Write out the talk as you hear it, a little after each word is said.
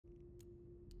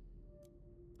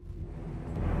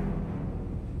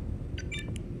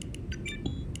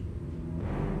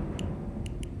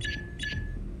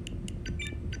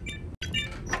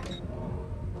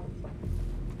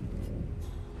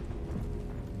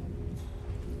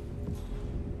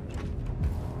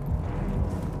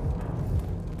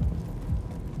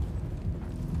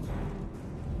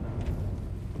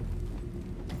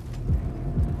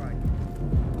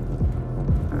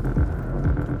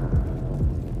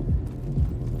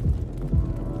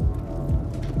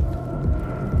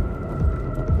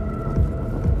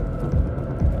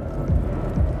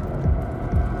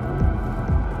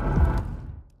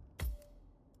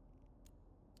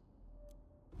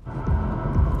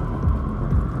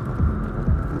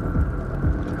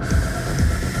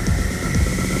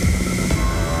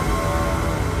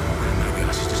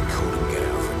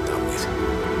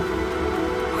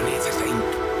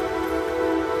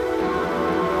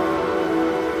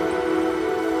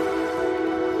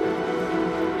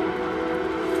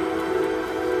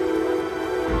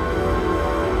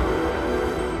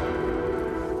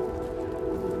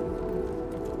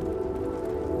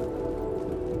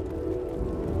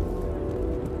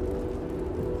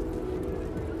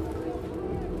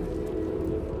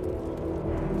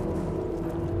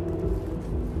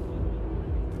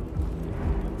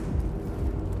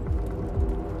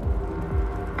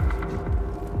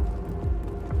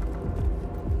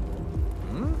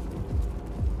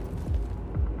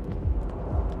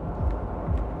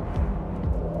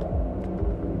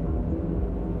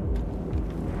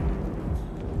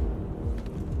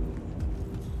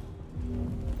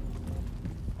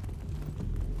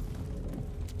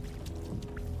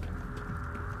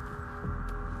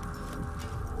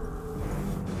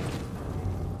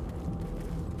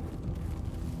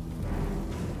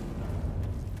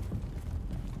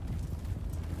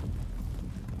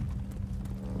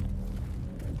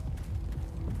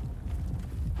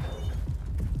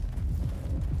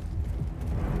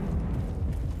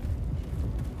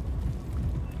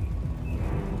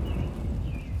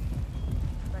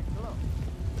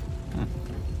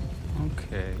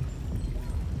Okay.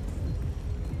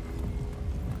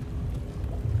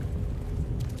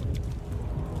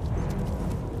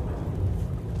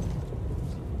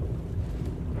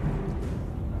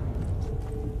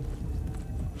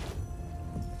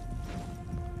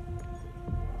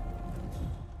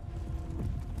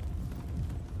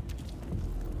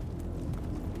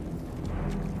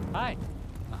 Hi.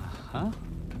 Uh-huh.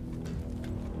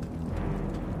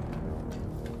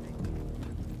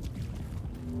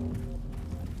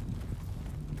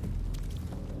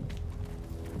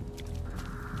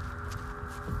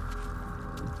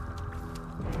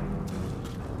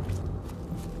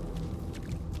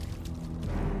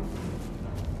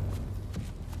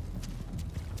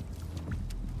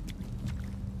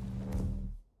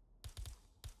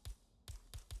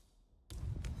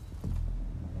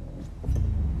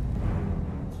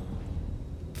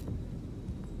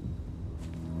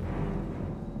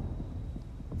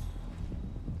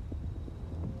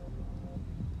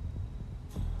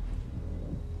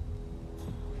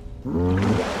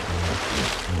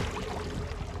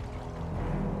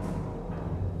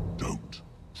 Don't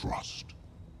trust.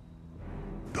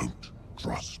 Don't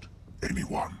trust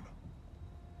anyone.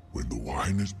 When the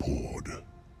wine is poured,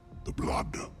 the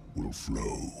blood will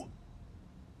flow.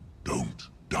 Don't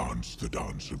dance the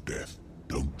dance of death.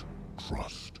 Don't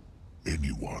trust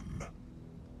anyone.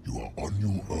 You are on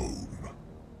your own.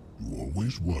 You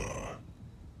always were,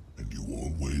 and you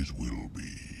always will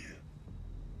be.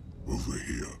 Over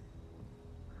here.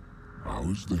 How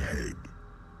is the head?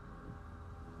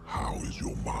 How is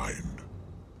your mind?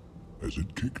 Has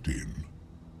it kicked in?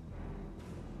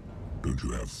 Don't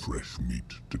you have fresh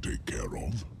meat to take care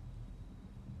of?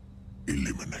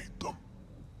 Eliminate them.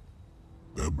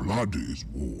 Their blood is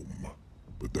warm,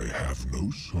 but they have no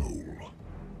soul,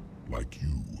 like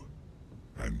you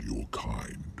and your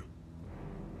kind.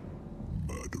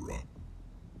 Murderer.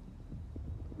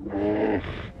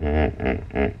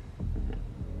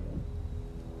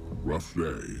 Rough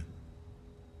day.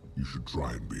 You should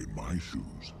try and be in my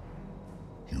shoes.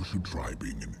 You should try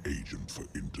being an agent for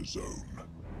Interzone.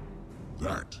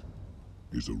 That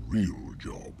is a real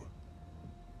job.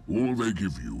 All they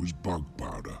give you is bug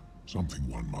powder, something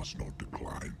one must not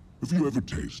decline. Have you ever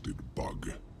tasted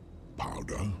bug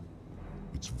powder?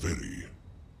 It's very,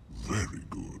 very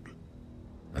good.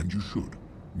 And you should.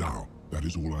 Now, that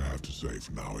is all I have to say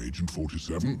for now, Agent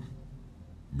 47.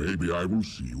 Maybe I will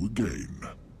see you again.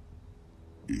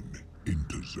 In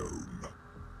Interzone.